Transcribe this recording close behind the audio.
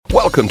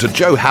Welcome to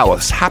Joe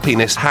Howarth's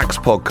Happiness Hacks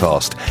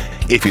podcast.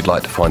 If you'd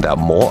like to find out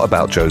more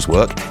about Joe's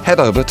work, head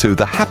over to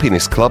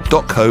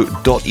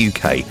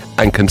thehappinessclub.co.uk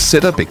and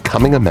consider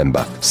becoming a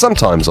member.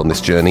 Sometimes on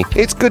this journey,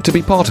 it's good to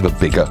be part of a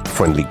bigger,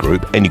 friendly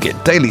group, and you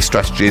get daily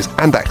strategies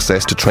and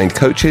access to trained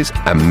coaches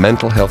and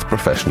mental health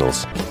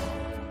professionals.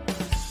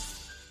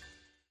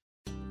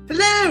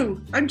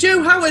 Hello, I'm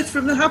Joe Howarth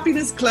from the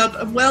Happiness Club,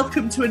 and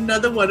welcome to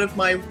another one of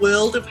my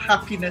World of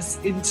Happiness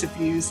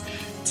interviews.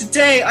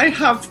 Today I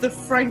have the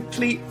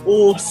frankly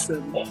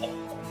awesome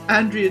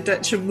Andrea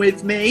Detchon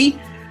with me.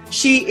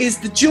 She is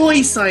the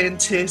joy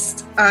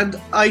scientist, and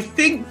I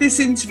think this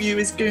interview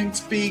is going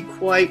to be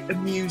quite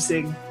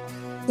amusing.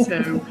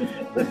 So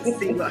let's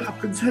see what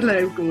happens.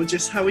 Hello,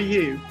 gorgeous. How are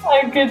you?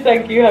 I'm good,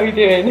 thank you. How are you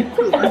doing?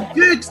 I'm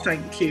good,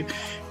 thank you.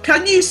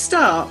 Can you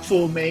start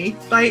for me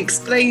by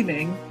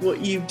explaining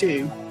what you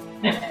do?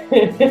 She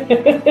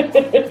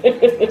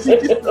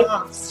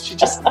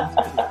just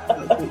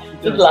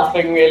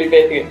laughing really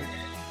basically.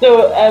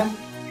 So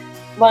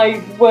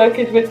my work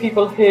is with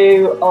people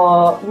who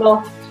are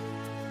not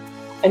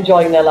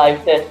enjoying their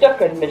lives. They're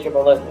stuck and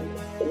miserable and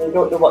they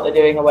don't know what they're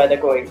doing or where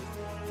they're going.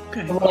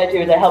 Okay. And what I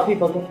do is I help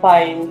people to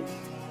find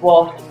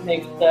what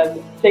makes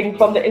them sing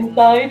from the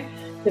inside,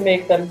 to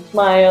make them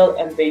smile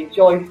and be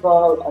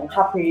joyful and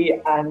happy.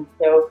 And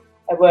so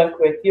I work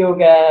with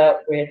yoga,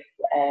 with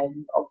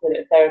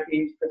alternative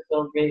therapies,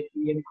 crystals,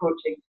 Reiki and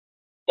coaching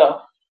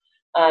stuff,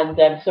 and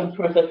some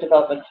process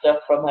development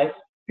stuff from my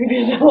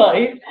previous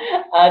life,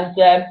 and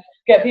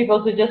get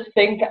people to just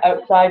think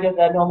outside of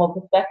their normal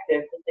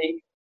perspective to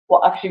see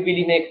what actually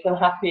really makes them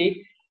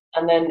happy,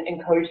 and then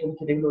encourage them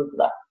to do more of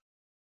that.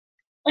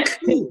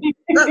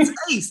 That's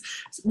nice.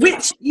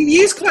 Which you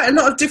use quite a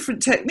lot of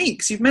different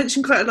techniques. You've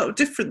mentioned quite a lot of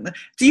different.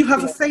 Do you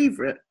have a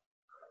favourite?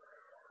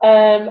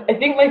 I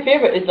think my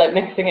favourite is like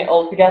mixing it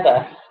all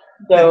together.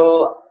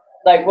 So,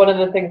 like one of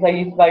the things I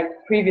used my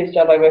previous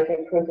job, I worked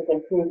in process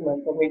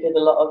improvement, and we did a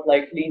lot of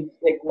like Lean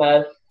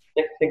Sigma,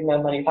 Six Sigma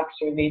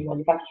manufacturing, lean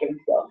manufacturing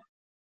stuff.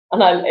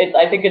 And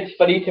I think it's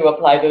funny to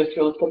apply those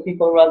tools to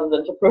people rather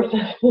than to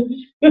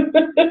processes.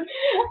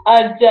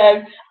 And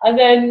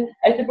then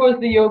I suppose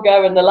the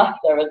yoga and the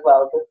laughter as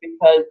well, just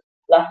because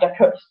laughter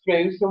cuts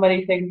through so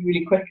many things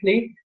really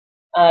quickly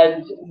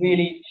and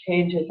really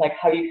changes like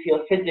how you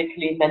feel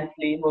physically,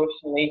 mentally,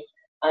 emotionally.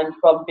 And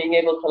from being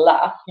able to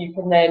laugh, you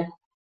can then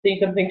see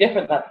something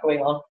different that's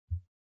going on.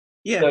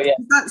 Yeah, so, yeah.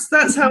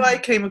 That's how I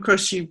came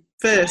across you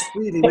first,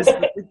 really, was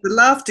the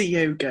laughter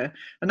yoga.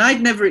 And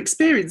I'd never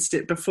experienced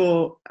it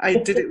before I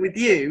did it with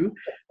you.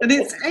 And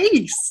it's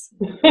ace.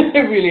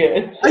 It really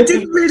is. I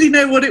didn't really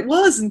know what it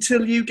was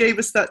until you gave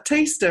us that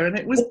taster, and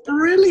it was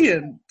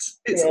brilliant.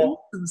 It's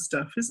awesome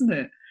stuff, isn't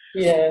it?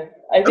 Yeah,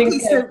 I think...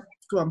 Okay, so,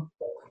 go on.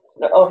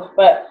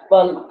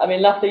 I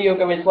mean, laughter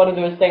yoga is one of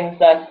those things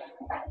that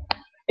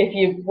if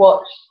you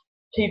watch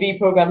TV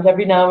programs,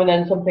 every now and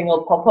then something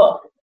will pop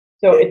up.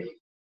 So it's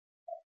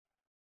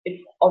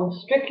on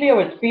Strictly,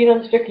 or it's been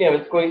on Strictly, or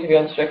it's going to be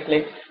on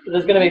Strictly. So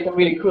there's going to be some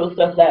really cool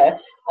stuff there.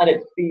 And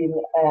it's been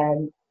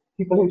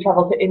people who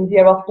travel to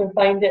India often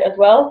find it as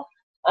well.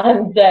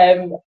 And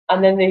then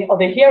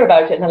they hear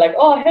about it and they're like,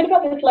 oh, I heard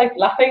about this like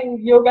laughing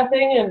yoga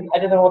thing, and I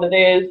don't know what it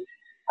is.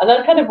 And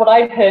that's kind of what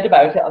I'd heard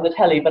about it on the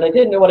telly, but I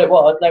didn't know what it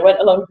was. And I went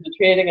along to the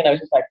training and I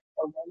was just like,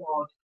 oh my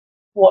Lord,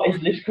 what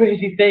is this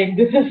crazy thing?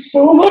 This is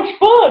so much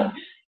fun.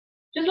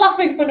 Just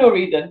laughing for no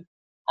reason.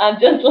 And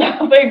just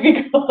laughing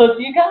because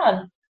you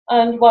can.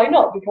 And why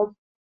not? Because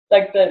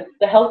like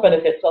the health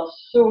benefits are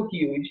so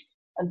huge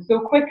and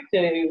so quick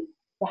to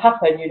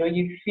happen. You know,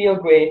 you feel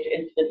great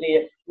instantly.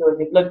 It lowers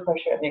your blood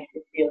pressure. It makes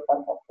you feel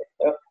fantastic.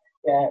 So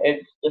yeah,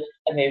 it's just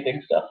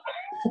amazing stuff.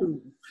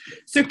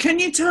 So can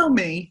you tell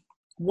me,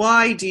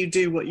 why do you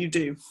do what you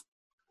do?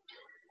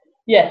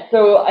 Yes,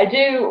 so I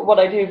do what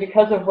I do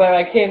because of where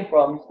I came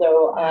from.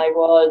 So I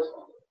was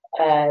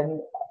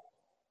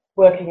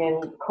working in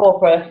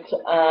corporate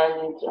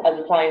and as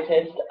a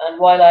scientist, and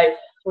while I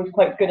was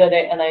quite good at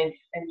it and I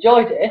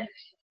enjoyed it,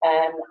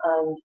 and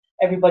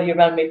everybody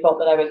around me thought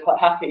that I was quite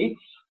happy,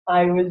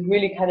 I was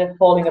really kind of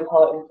falling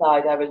apart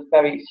inside. I was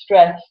very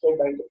stressed and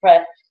very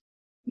depressed.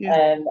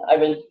 And I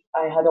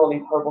had all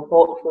these horrible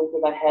thoughts going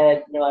through my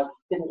head. You know, I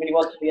didn't really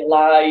want to be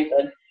alive,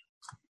 and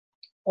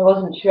I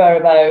wasn't sure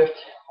about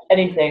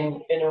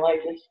anything. You know,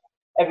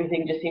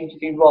 everything just seemed to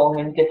be wrong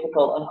and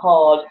difficult and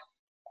hard.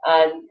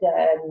 And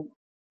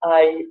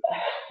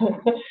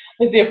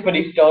there's a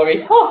funny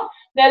story.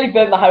 Nearly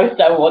burnt my house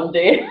down one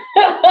day.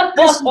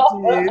 Yes,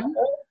 you do.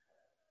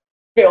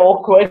 Bit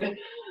awkward.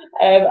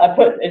 I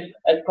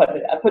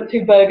put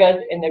 2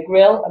 burgers in the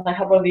grill, and I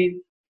have one of these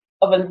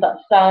ovens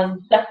that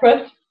stands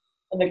separate,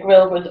 and the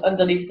grill was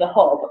underneath the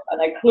hob,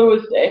 and I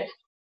closed it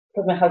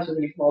because my house was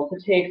really small to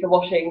take the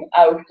washing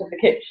out of the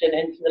kitchen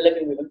into the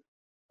living room,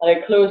 and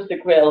I closed the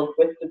grill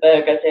with the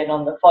burgers in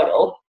on the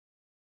foil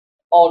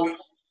on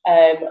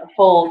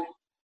full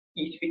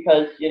heat,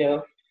 because you know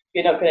if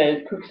you're not going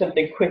to cook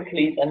something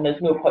quickly, then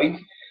there's no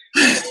point.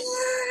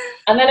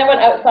 And then I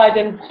went outside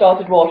and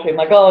started watering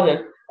my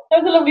garden. It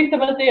was a lovely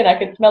summer day, and I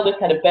could smell this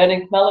kind of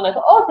burning smell, and I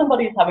thought, oh,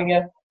 somebody's having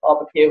a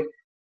barbecue,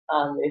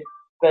 and they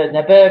burn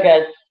their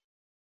burgers.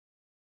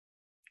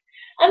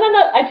 And then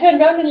I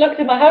turned around and looked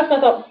at my house and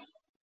I thought,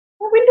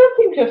 the windows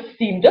seem to have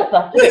steamed up,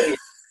 that's a bit weird.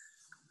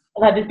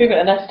 And I just Googled it,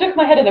 and I stuck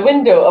my head in the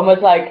window and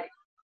was like,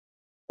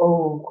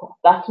 oh,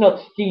 that's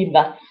not steam,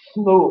 that's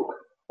smoke.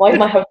 Why is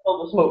my house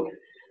full of smoke?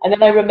 And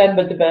then I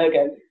remembered the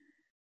burgers.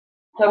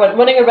 So I went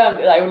running around,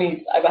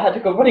 I had to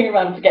go running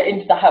around to get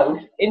into the house,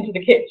 into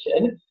the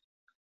kitchen,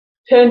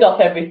 turned off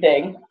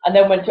everything, and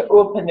then went to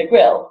open the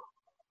grill.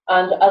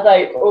 And as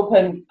I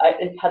opened,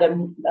 it had a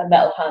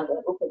metal hand, and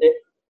I opened it,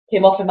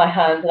 came off in my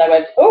hand, and I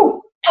went,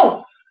 oh,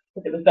 ow,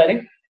 because it was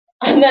burning.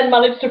 And then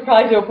managed to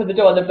prise open the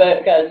door, and the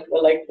burgers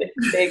were like this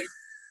big,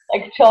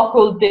 like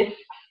charcoal discs,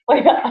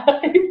 like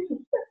that.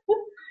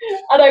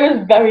 And I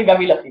was very,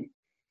 very lucky.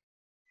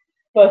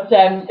 But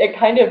it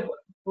kind of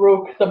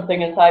broke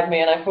something inside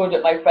me, and I phoned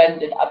up my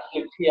friend in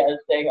absolute tears,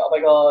 saying, oh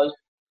my God,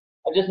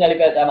 I just nearly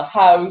burnt down my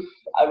house.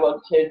 I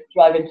want to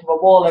drive into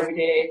a wall every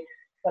day.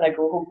 When I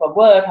go home from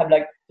work, I'm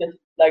like, just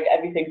like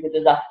everything's a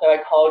disaster. I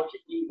can't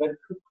even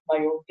cook my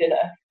own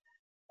dinner.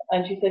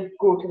 And she said,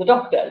 go to the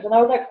doctors. And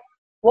I was like,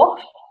 what?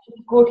 She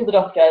said, go to the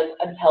doctors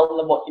and tell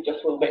them what you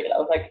just told me. And I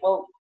was like,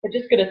 well, they're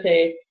just going to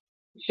say,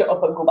 shut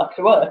up and go back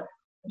to work.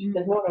 And she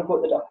says, no, go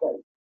to the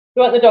doctors.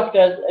 So at the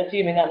doctors,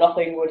 assuming that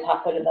nothing would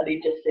happen and that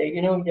he'd just say,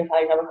 you know, you're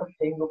fine, have a cup of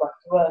tea and go back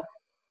to work.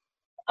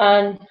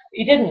 And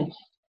he didn't.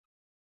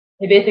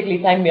 He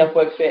basically signed me off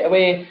work straight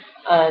away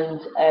and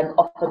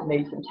offered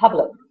me some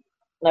tablets.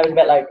 And I was a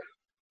bit like,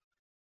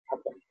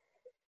 tablets.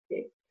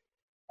 Okay.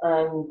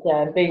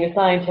 And being a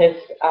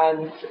scientist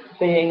and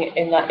being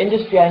in that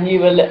industry, I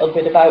knew a little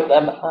bit about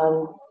them.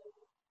 And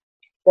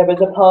there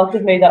was a part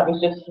of me that was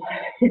just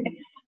like,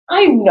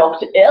 I'm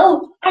not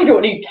ill. I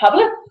don't need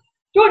tablets.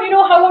 Don't you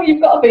know how long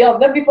you've got to be on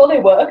them before they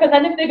work? And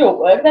then if they don't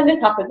work, then this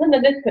happens, and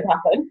then this could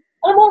happen.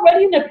 And I'm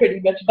already in a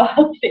pretty much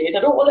bad state. I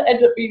don't want to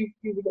end up being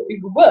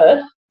even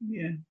worse.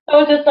 Yeah. So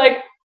I was just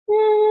like,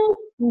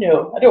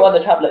 no, I don't want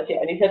the tablets yet.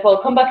 And he said,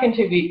 well, come back in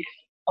 2 weeks,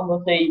 and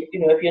we'll see, you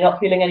know, if you're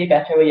not feeling any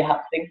better or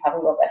things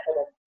haven't got better,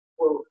 then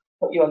we'll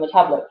put you on the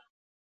tablets.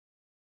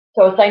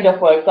 So I was signed off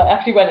work. So I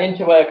actually went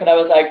into work, and I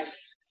was like,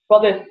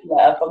 got this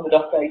letter from the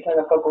doctor. He said,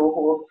 I've got to go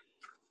home.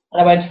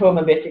 And I went home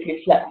and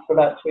basically slept for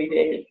about 3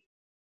 days.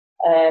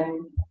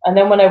 And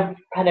then when I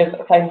kind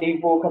of finally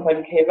woke up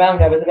and came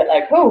round, I was a bit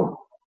like, oh,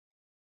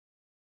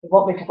 you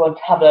want me to go on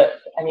tablets?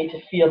 I need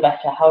to feel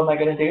better. How am I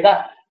going to do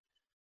that?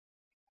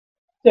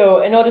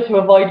 So in order to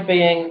avoid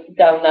being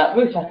down that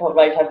route, I thought,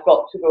 right, I've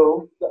got to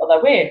go the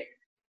other way.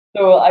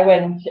 So I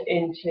went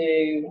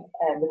into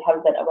the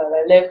town centre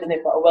where I lived, and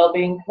they've got a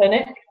wellbeing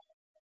clinic.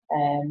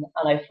 And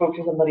I spoke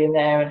to somebody in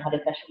there and had a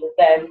session with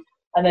them,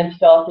 and then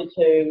started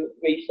to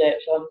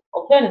research on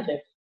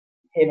alternatives.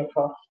 Came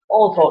across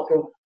all sorts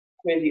of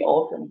really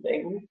awesome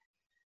things.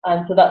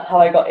 And so that's how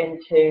I got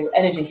into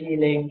energy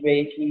healing,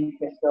 Reiki,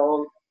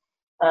 crystals,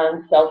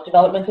 and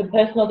self-development and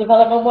personal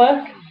development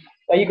work,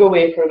 where you go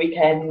away for a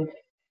weekend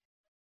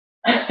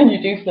and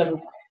you do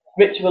some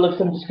ritual of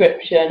some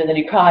description, and then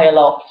you cry a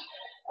lot,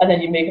 and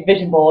then you make a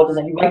vision board, and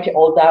then you write it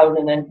all down,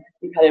 and then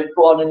you kind of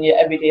go on in your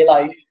everyday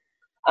life.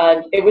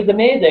 And it was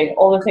amazing,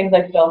 all the things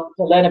I started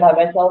to learn about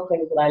myself,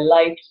 things that I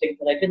liked, things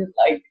that I didn't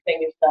like,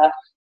 things that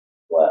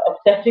were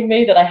upsetting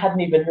me that I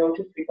hadn't even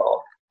noticed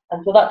before.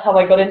 And so that's how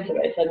I got into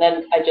it. And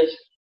then I just,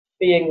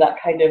 being that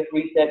kind of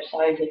research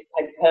scientist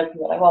type of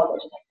person that I was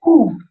just like,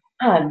 ooh,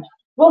 and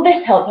will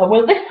this help, and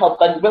will this help,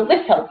 and will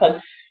this help?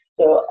 And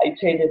so I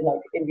trained in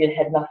like Indian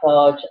head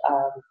massage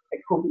and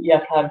like coconut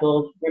ear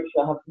candles, which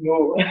I have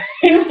no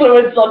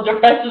influence on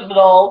depression at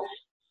all.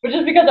 But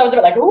just because I was a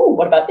bit like, ooh,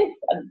 what about this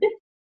and this?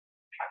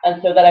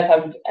 And so then I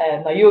found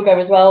my yoga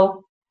as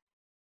well.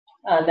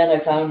 And then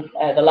I found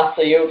the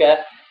laughter yoga.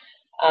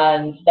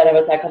 And then I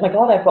was like, oh my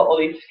God, I've got all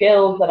these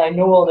skills and I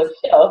know all this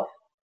stuff.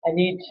 I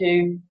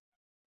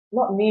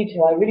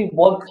really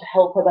want to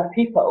help other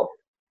people,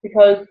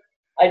 because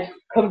I'd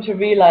come to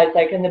realize,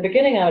 like in the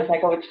beginning, I was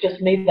like, oh, it's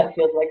just me that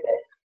feels like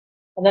this.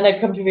 And then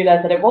I'd come to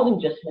realize that it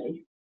wasn't just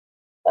me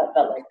that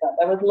felt like that.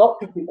 There was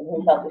lots of people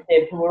who felt the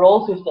same, who were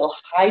also still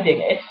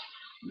hiding it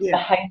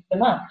behind the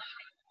mask.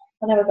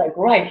 And I was like,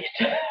 right,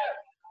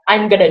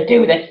 I'm going to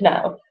do this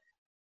now.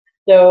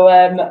 So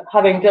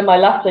having done my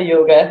laughter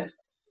yoga,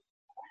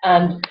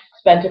 and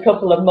spent a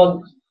couple of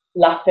months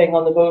laughing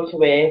on the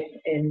motorway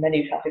in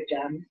many traffic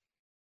jams,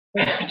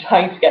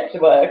 trying to get to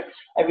work,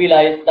 I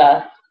realised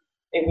that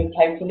it was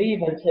time to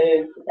leave and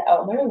to get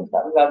out on my own. So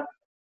that was about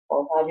 4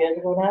 or 5 years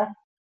ago now.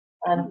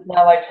 And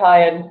now I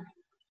try and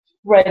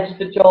spread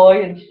the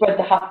joy and spread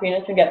the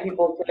happiness and get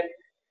people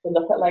to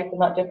look at life in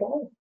that different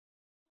way.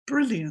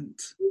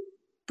 Brilliant.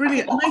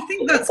 Brilliant. And I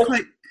think that's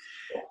quite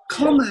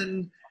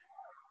common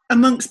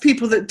amongst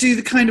people that do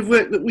the kind of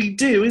work that we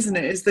do, isn't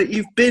it? Is that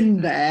you've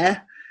been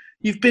there,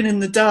 you've been in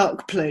the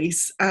dark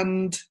place,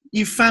 and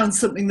you've found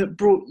something that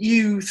brought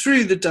you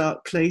through the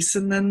dark place,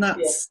 and then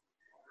that's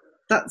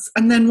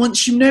and then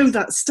once you know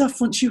that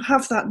stuff, once you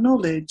have that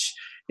knowledge,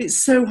 it's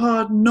so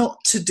hard not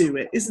to do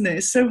it, isn't it?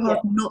 It's so hard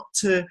not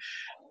to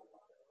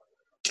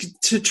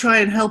to try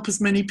and help as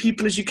many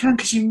people as you can,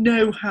 because you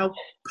know how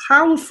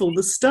powerful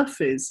the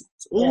stuff is.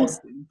 It's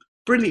awesome.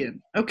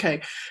 Brilliant.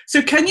 Okay,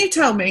 so can you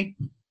tell me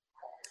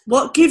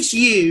what gives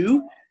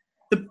you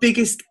the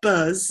biggest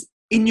buzz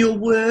in your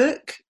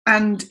work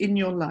and in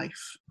your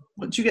life?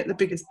 What do you get the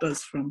biggest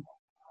buzz from?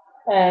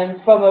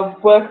 From a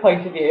work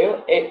point of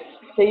view, it's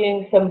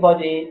seeing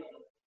somebody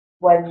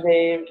when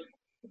they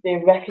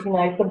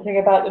recognise something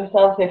about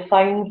themselves, they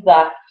find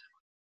that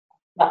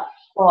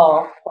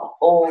spark that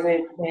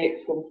always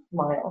makes them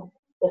smile.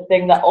 The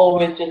thing that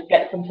always just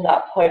gets them to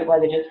that point where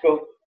they just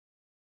go,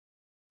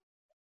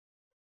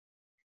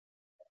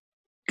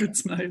 good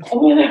smile.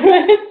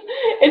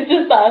 It's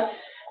just that,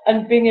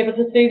 and being able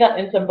to see that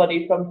in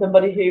somebody, from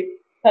somebody who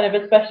kind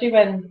of, especially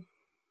when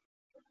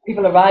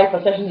people arrive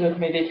for sessions with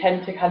me, they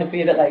tend to kind of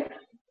be a bit like,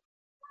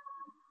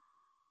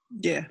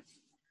 yeah.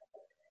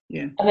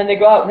 And then they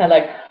go out and they're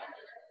like,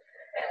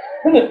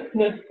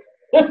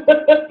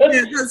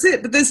 yeah, that's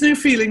it. But there's no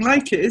feeling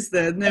like it, is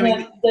there?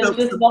 There's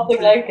just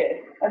nothing like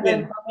it. And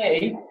then for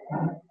me,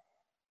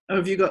 oh,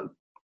 have you got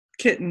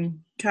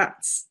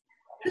cats?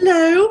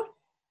 Hello.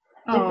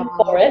 This is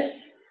Boris.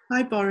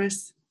 Hi,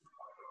 Boris.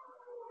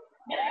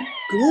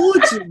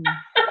 Gorgeous.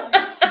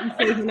 You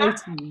say hello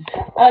to me.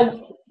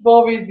 And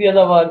Bobby's the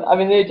other one. I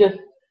mean, they just,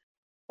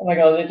 oh my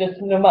God, they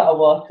just, no matter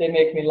what, they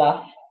make me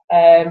laugh.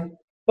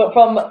 But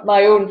from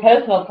my own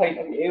personal point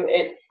of view,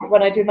 it's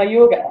when I do my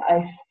yoga,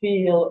 I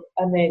feel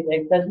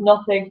amazing. There's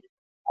nothing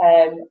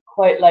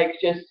quite like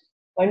just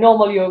my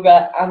normal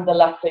yoga and the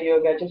laughter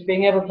yoga, just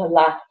being able to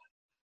laugh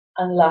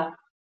and laugh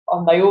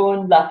on my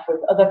own, laugh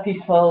with other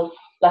people,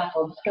 laugh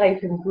on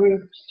Skype in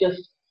groups,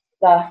 just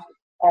that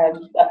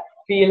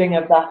feeling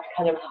of that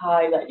kind of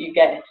high that you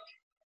get.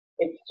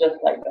 It's just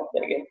like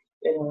nothing.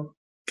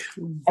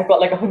 I've got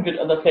like 100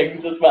 other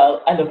things as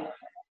well. I love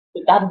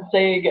the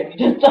dancing and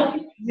just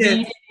like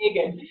reading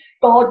and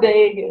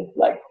gardening and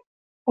like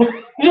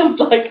just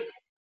like.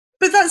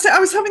 But that's it. I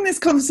was having this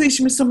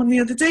conversation with someone the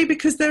other day,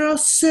 because there are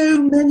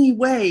so many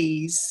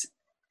ways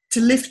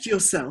to lift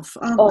yourself,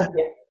 aren't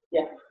there?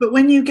 Yeah. But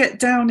when you get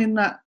down in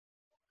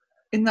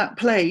that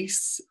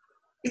place,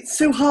 it's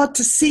so hard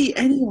to see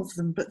any of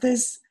them. But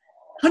there's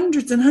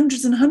hundreds and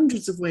hundreds and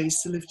hundreds of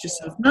ways to lift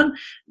yourself.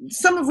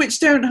 Some of which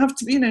don't have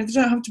to be, they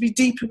don't have to be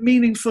deep and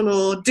meaningful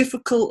or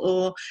difficult,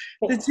 or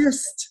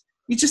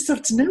you just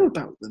have to know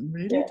about them,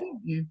 really,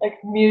 don't you?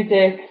 Like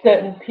music,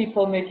 certain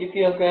people make you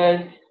feel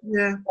good.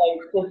 Yeah.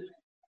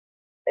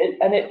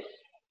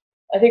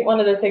 I think one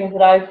of the things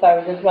that I've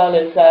found as well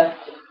is that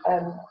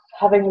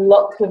having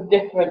lots of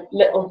different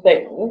little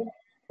things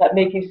that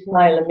make you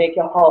smile and make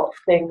your heart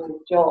sing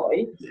with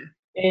joy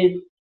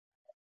is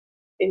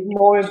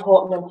more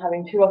important than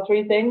having 2 or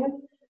 3 things,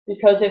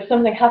 because if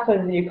something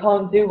happens and you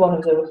can't do one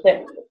of those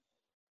things,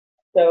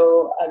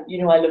 so I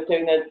love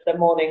doing the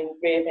morning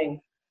raving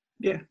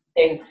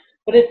thing,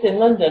 but it's in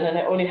London and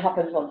it only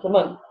happens once a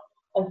month,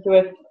 and so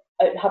if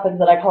it happens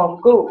that I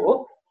can't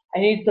go, I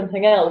need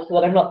something else so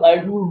that I'm not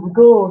like, oh my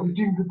God, I'm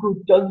doing a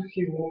good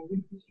dancing.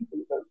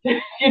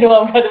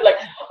 I'm kind of like,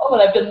 oh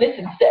well, I've done this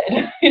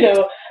instead.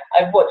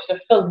 I've watched a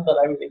film that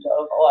I really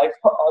love, or I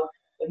put on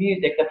the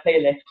music, the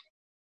playlist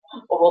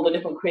of all the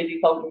different crazy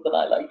songs that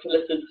I like to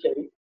listen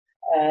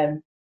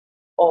to.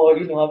 Or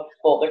I've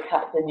bought the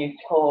cats a new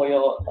toy,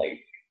 or like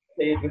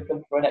played with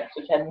them for an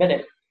extra 10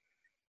 minutes.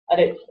 And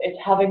it's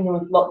having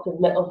those lots of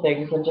little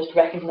things and just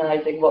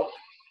recognizing what's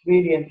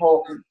really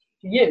important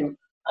to you.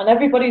 And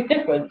everybody's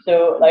different.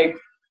 So like,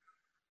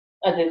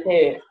 as I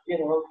say,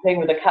 playing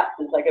with the cats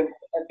is like a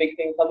big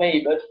thing for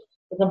me, but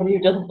for somebody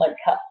who doesn't like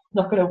cats, it's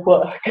not going to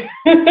work.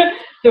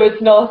 So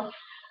it's not,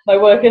 my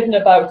work isn't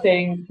about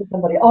saying to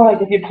somebody, all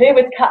right, if you play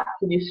with cats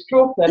and you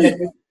stroke them,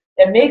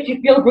 it makes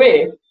you feel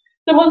great.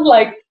 Someone's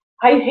like,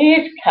 I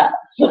hate cats.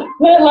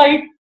 They're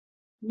like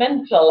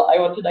mental. I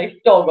want a nice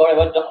dog, or I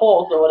want a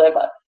horse, or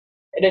whatever.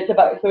 And it's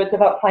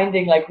about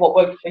finding like what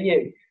works for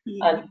you,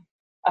 and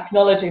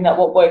acknowledging that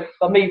what works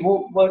for me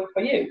won't work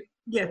for you.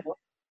 Yeah,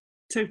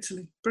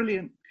 totally.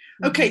 Brilliant.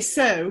 Okay,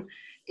 so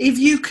if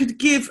you could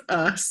give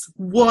us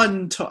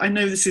one top, I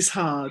know this is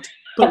hard,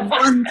 but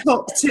one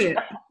top tip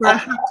for a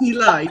happy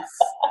life,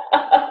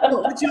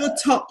 what would your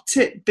top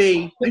tip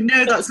be? I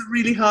know that's a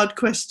really hard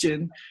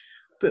question,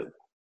 but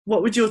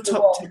what would your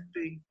top tip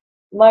be?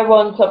 My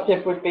one top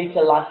tip would be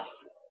to laugh.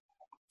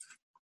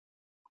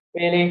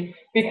 Really,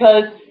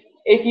 because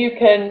if you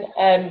can,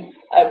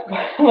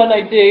 when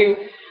I do,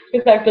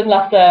 because I've done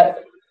laughter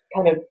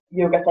kind of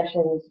yoga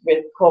sessions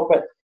with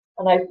corporates,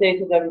 and I say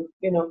to them,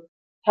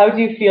 how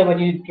do you feel when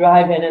you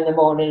drive in the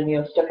morning and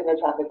you're stuck in the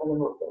traffic on the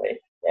motorway?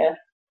 Yeah.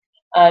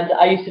 And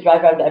I used to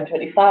drive around the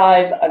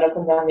M25 and up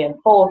and down the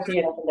M40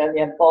 and up and down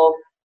the M4.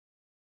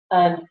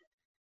 And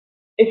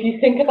if you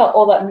think about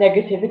all that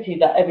negativity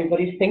that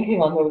everybody's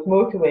thinking on those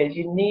motorways,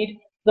 you need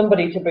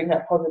somebody to bring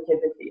that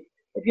positivity.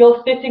 If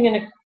you're sitting in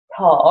a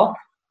car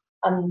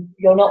and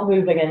you're not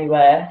moving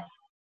anywhere,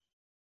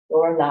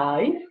 you're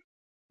alive,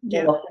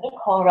 you're not in a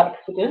car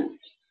accident,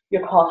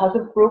 your car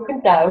hasn't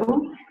broken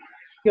down,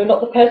 you're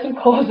not the person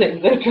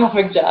causing the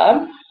traffic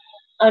jam,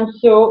 And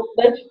so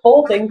there's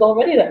 4 things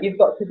already that you've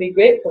got to be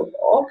grateful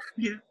for.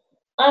 Yeah.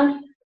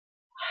 And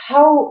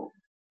how,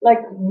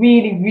 like,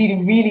 really,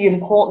 really, really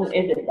important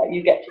is it that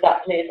you get to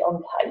that place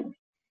on time?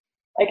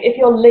 Like, if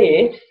you're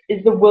late,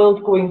 is the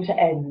world going to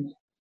end?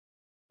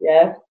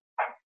 Yeah?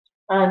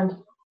 And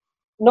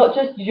not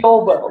just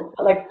your world,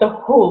 but like the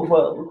whole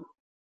world,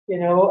 you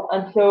know?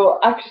 And so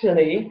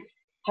actually,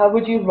 how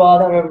would you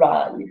rather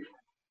arrive?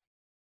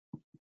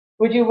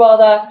 Would you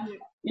rather,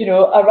 you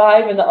know,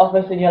 arrive in the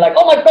office and you're like,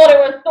 oh my God, it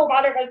was so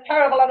bad, it was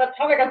terrible, and the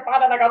traffic is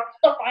bad, and I got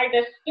stuck by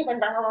this stupid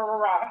blah, blah, blah,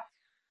 blah.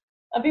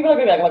 And people are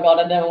going to be like, oh my God,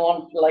 I never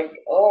want, like,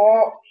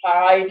 oh,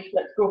 hi,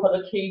 let's go for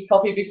the tea,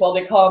 coffee before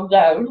they calm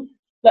down.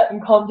 Let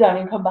them calm down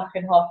and come back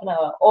in half an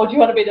hour. Or do you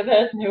want to be the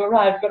person who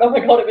arrives, but oh my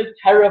God, it was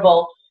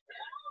terrible.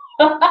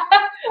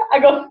 I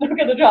got stuck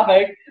in the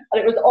traffic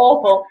and it was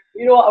awful.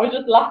 You know what, I was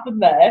just laughing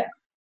there.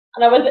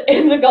 And I was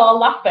in the car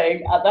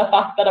laughing at the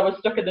fact that I was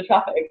stuck in the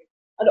traffic.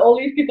 And all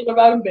these people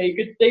around me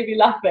could see me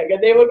laughing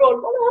and they were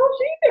going, what the hell is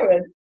she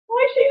doing?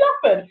 Why is she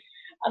laughing?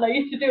 And I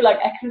used to do like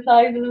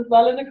exercises as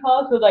well in the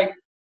car. So like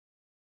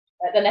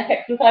the neck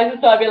exercises,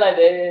 so I'd be like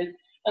this,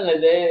 and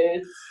like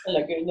this, and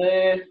like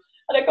this.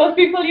 And of course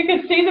people, you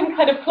could see them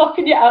kind of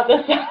clocking you out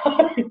the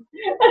side. And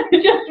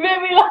it just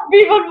made me laugh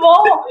even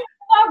more.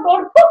 I'm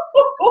going,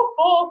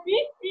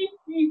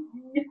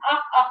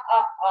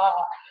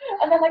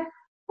 and they're like,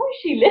 what is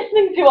she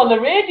listening to on the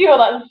radio?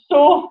 That's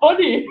so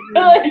funny.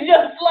 And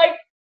just like,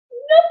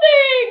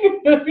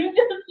 nothing,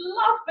 just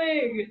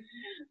laughing.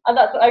 And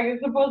that's, I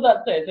suppose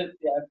that's it. It's,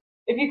 yeah.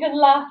 If you can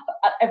laugh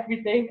at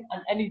everything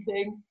and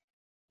anything,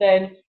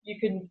 then you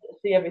can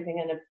see everything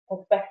in a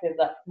perspective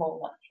that's more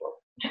natural.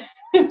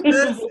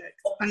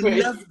 Perfect. I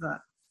love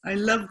that. I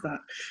love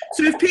that.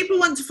 So if people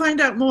want to find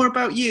out more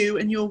about you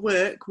and your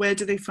work, where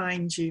do they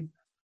find you?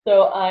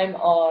 So I'm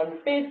on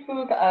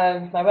Facebook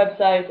and my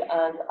website,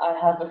 and I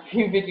have a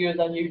few videos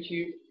on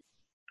YouTube.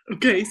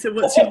 Okay, so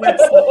what's your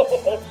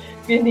website?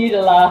 If you need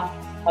a laugh,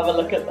 have a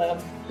look at them.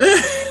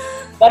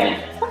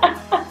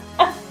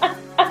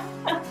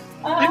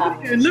 I'm going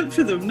to go and look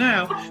for them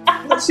now.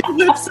 What's your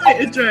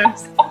website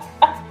address?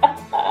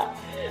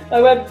 My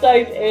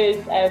website is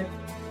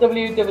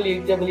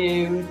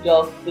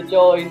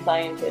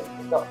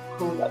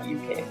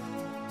www.thejoyscientist.co.uk,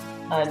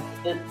 and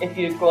if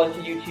you go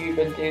onto YouTube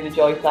and do The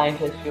Joy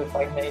Scientist, you'll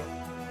find me.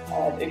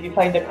 If you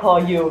find the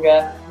car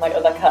yoga, my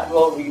other cat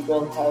Rory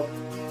will have,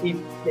 he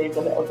plays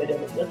a little bit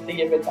of it, just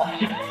see him in that.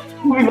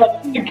 We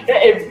managed to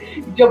get him,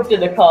 he jumped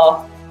in the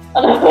car,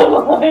 and I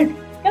was like,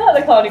 get out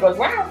of the car, and he goes,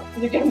 wow,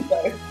 and he jumps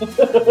out.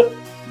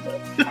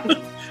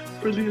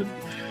 Brilliant.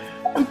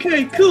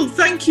 Okay, cool.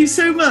 Thank you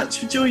so much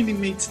for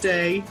joining me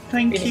today.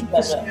 Thank you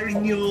for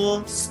sharing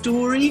your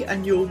story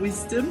and your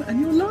wisdom and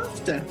your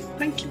laughter.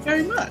 Thank you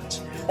very much.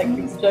 Thank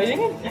you for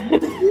joining us.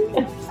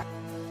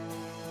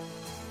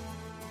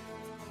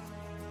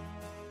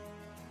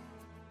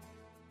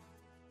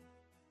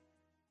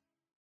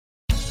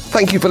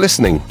 Thank you for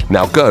listening.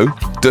 Now go,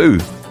 do.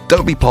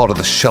 Don't be part of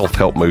the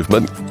self-help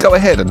movement. Go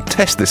ahead and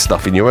test this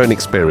stuff in your own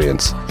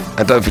experience.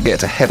 And don't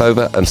forget to head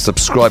over and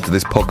subscribe to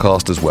this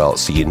podcast as well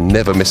so you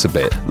never miss a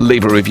bit.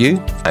 Leave a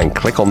review and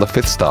click on the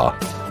 5th star.